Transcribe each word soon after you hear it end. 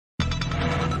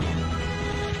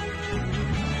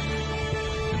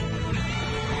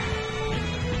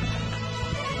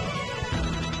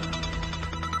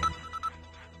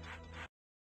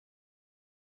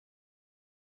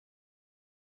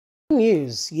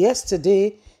News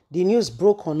yesterday, the news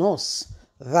broke on us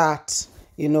that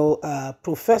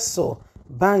Professor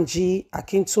Banji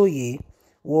Akintoye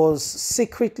was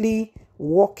secretly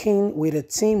working with a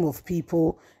team of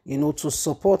people, to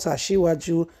support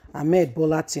Ashiwaju Ahmed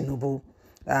Bola Tinubu,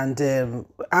 and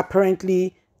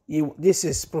apparently this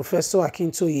is Professor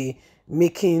Akintoye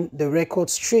making the record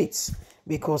straight,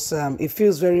 because it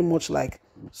feels very much like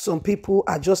some people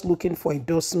are just looking for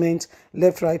endorsement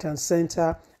left, right, and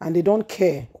center, and they don't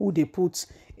care who they put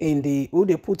in the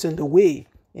way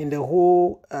in the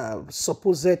whole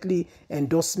supposedly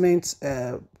endorsement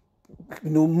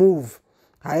move.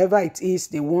 However it is,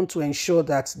 they want to ensure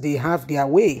that they have their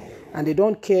way, and they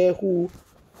don't care who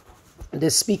they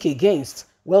speak against.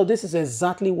 Well, this is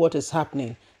exactly what is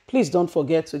happening. Please don't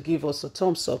forget to give us a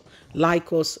thumbs up,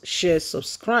 like us, share,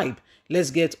 subscribe.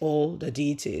 Let's get all the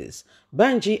details.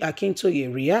 Banji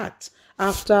Akintoye reacts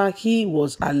after he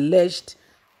was alleged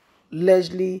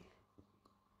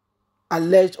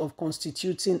of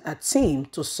constituting a team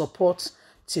to support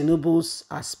Tinubu's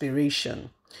aspiration.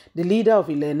 The leader of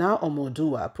Ilena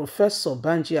Omodua, Professor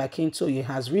Banji Akintoye,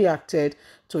 has reacted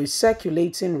to a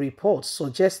circulating report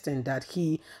suggesting that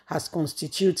he has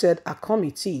constituted a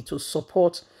committee to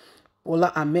support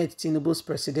Bola Ahmed Tinubu's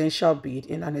presidential bid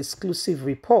in an exclusive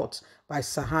report by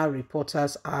Sahara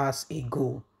reporters hours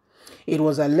ago. It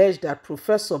was alleged that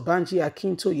Professor Banji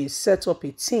Akintoye set up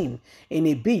a team in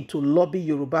a bid to lobby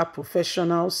Yoruba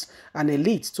professionals and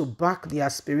elites to back the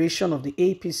aspiration of the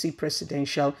APC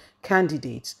presidential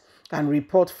candidate, and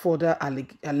report further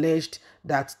alleged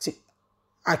that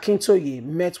Akintoye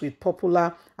met with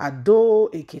popular Ado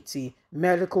Ekiti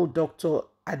medical doctor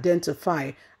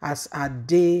identified as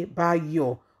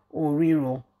Adebayo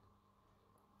Oriro.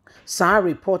 Sahara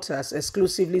reporters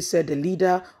exclusively said the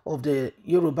leader of the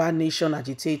Yoruba Nation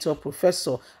agitator,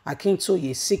 Professor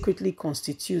Akintoye, secretly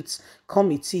constitutes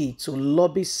committee to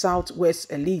lobby Southwest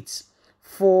elites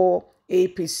for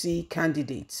APC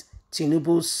candidate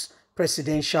Tinubu's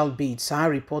presidential bid,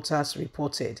 Sahara reporters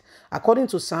reported. According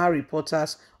to Sahara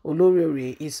reporters,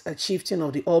 Oloriore is a chieftain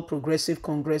of the All Progressive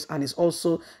Congress and is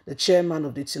also the chairman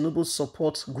of the Tinubu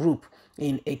support group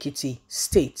in Ekiti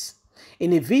State.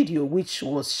 In a video which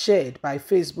was shared by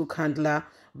Facebook handler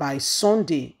by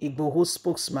Sunday Igboho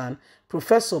spokesman,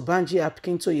 Professor Banji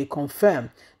Akintoye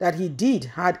confirmed that he did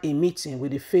had a meeting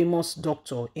with a famous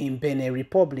doctor in Benin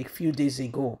Republic a few days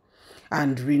ago,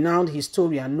 and renowned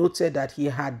historian noted that he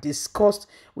had discussed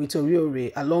with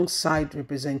Oriore alongside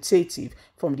representative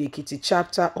from the Ekiti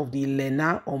chapter of the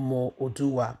Ilena Omo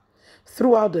Oduwa.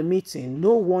 Throughout the meeting,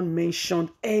 no one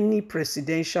mentioned any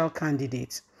presidential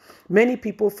candidate. Many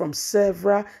people from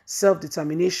several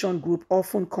self-determination groups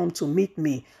often come to meet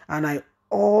me, and I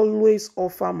always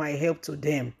offer my help to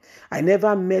them. I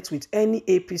never met with any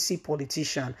APC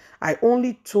politician. I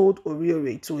only told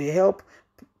Oriore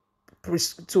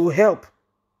to help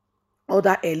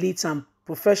other elites and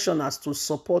professionals to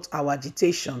support our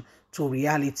agitation to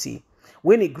reality.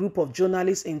 When a group of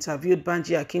journalists interviewed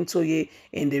Banji Akintoye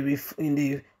in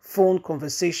the phone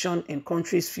conversation in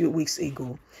countries few weeks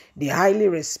ago, the highly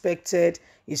respected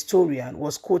historian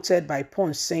was quoted by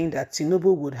Punch saying that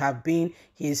Tinubu would have been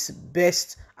his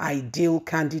best ideal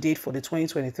candidate for the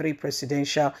 2023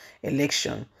 presidential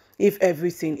election if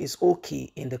everything is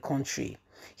okay in the country.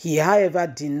 He, however,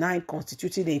 denied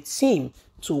constituting a team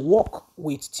to work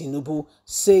with Tinubu,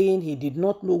 saying he did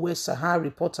not know where Sahara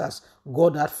reporters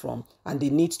got that from, and they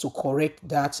need to correct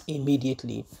that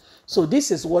immediately. So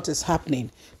this is what is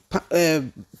happening.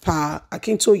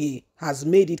 Akintoye has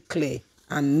made it clear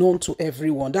and known to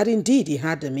everyone that indeed he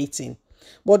had a meeting.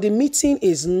 But the meeting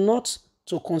is not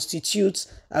to constitute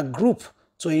a group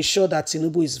to ensure that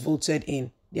Tinubu is voted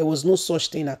in. There was no such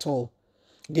thing at all.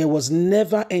 There was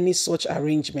never any such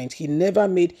arrangement. He never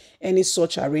made any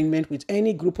such arrangement with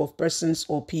any group of persons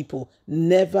or people.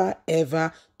 Never,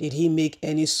 ever did he make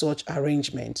any such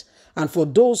arrangement. And for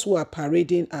those who are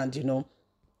parading and,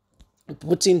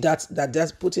 putting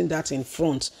that in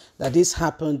front, that this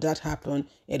happened, that happened,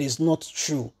 it is not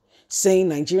true. Saying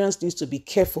Nigerians need to be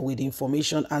careful with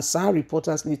information, and Sahara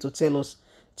reporters need to tell us,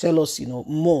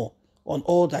 more on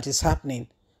all that is happening.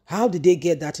 How did they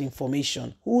get that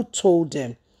information? Who told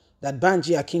them that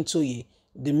Banji Akintoye,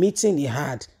 the meeting he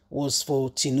had was for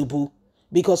Tinubu?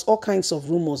 Because all kinds of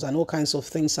rumors and all kinds of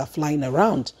things are flying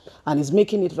around, and he's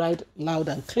making it right loud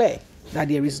and clear that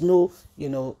there is no,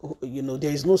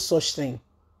 there is no such thing.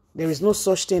 There is no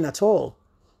such thing at all.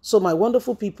 So my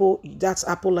wonderful people, that's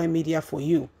Apple Line Media for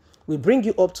you. We bring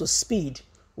you up to speed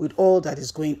with all that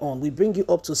is going on. We bring you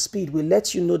up to speed. We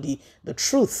let you know the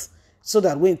truth so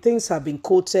that when things have been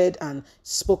quoted and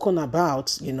spoken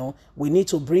about, we need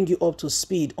to bring you up to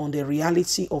speed on the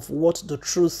reality of what the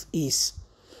truth is.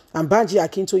 And Banji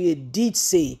Akintoye did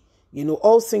say,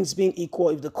 all things being equal,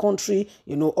 if the country,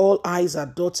 all I's are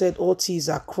dotted, all T's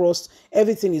are crossed,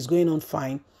 everything is going on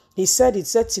fine. He said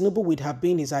Tinubu would have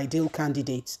been his ideal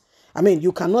candidate. I mean,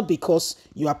 you cannot, because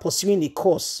you are pursuing a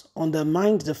cause,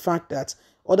 undermine the fact that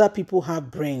other people have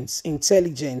brains,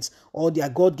 intelligence, or their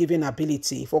God-given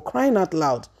ability. For crying out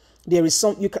loud, there is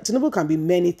Tinubu can be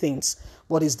many things,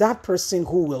 but is that person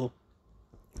who will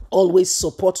always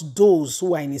support those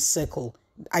who are in his circle.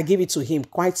 I give it to him,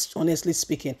 quite honestly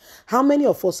speaking. How many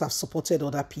of us have supported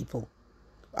other people?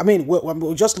 I mean,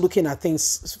 we're just looking at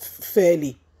things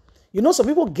fairly. Some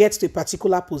people get to a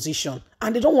particular position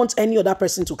and they don't want any other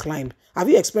person to climb. Have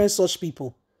you experienced such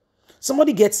people?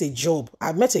 Somebody gets a job.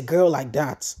 I've met a girl like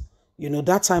that.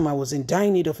 That time I was in dire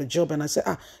need of a job and I said,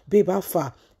 babe, how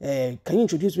far? Can you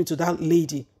introduce me to that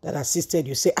lady that assisted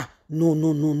you? Say,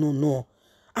 no.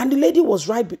 And the lady was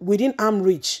right within arm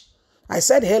reach. I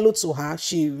said hello to her.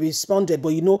 She responded, but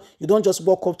you don't just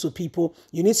walk up to people.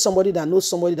 You need somebody that knows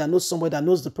somebody that knows somebody that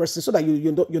knows the person, so that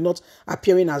you're not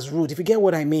appearing as rude. If you get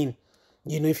what I mean,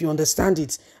 if you understand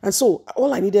it. And so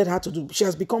all I needed her to do, she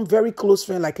has become very close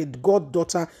friend, like a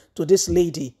goddaughter to this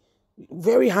lady,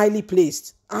 very highly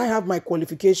placed. I have my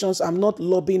qualifications. I'm not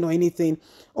lobbying or anything.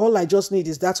 All I just need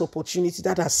is that opportunity,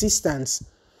 that assistance.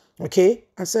 Okay.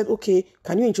 I said, okay,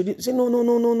 can you introduce? Say,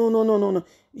 no.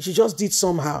 She just did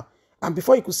somehow. And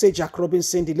before you could say Jack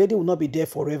Robinson, the lady will not be there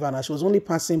forever. And she was only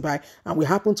passing by, and we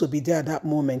happened to be there at that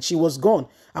moment. She was gone.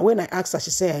 And when I asked her, she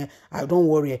said, I don't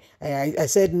worry. I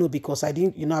said no, because I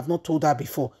didn't, I've not told her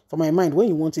before. For my mind, when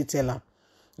you want to tell her,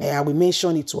 I will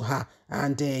mention it to her.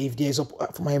 And if there's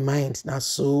for my mind, now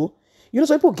so.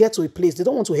 So people get to a place, they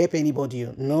don't want to help anybody.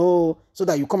 No, so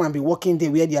that you come and be working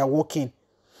there where they are working.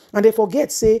 And they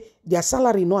forget, say, their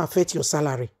salary no affect your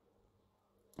salary.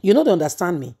 They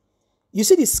understand me. You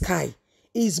see, the sky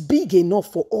is big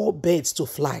enough for all birds to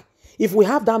fly. If we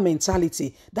have that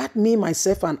mentality, that me,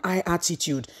 myself, and I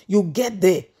attitude, you get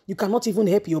there. You cannot even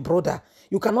help your brother.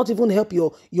 You cannot even help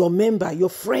your member, your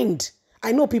friend.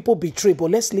 I know people betray,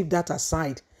 but let's leave that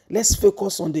aside. Let's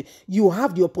focus on you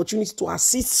have the opportunity to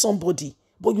assist somebody,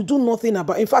 but you do nothing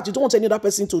about it. In fact, you don't want any other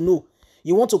person to know.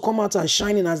 You want to come out and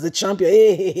shine in as the champion.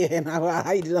 Hey,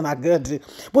 I didn't agree.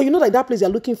 But like that place, they're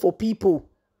looking for people.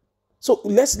 So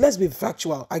let's be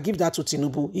factual. I give that to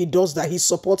Tinubu. He does that. He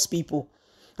supports people.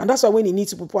 And that's why when he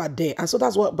needs people are there. And so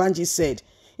that's what Banji said.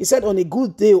 He said, on a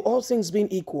good day, all things being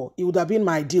equal, it would have been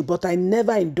my ideal, but I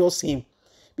never endorse him.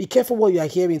 Be careful what you are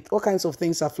hearing. All kinds of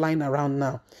things are flying around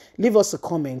now. Leave us a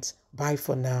comment. Bye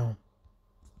for now.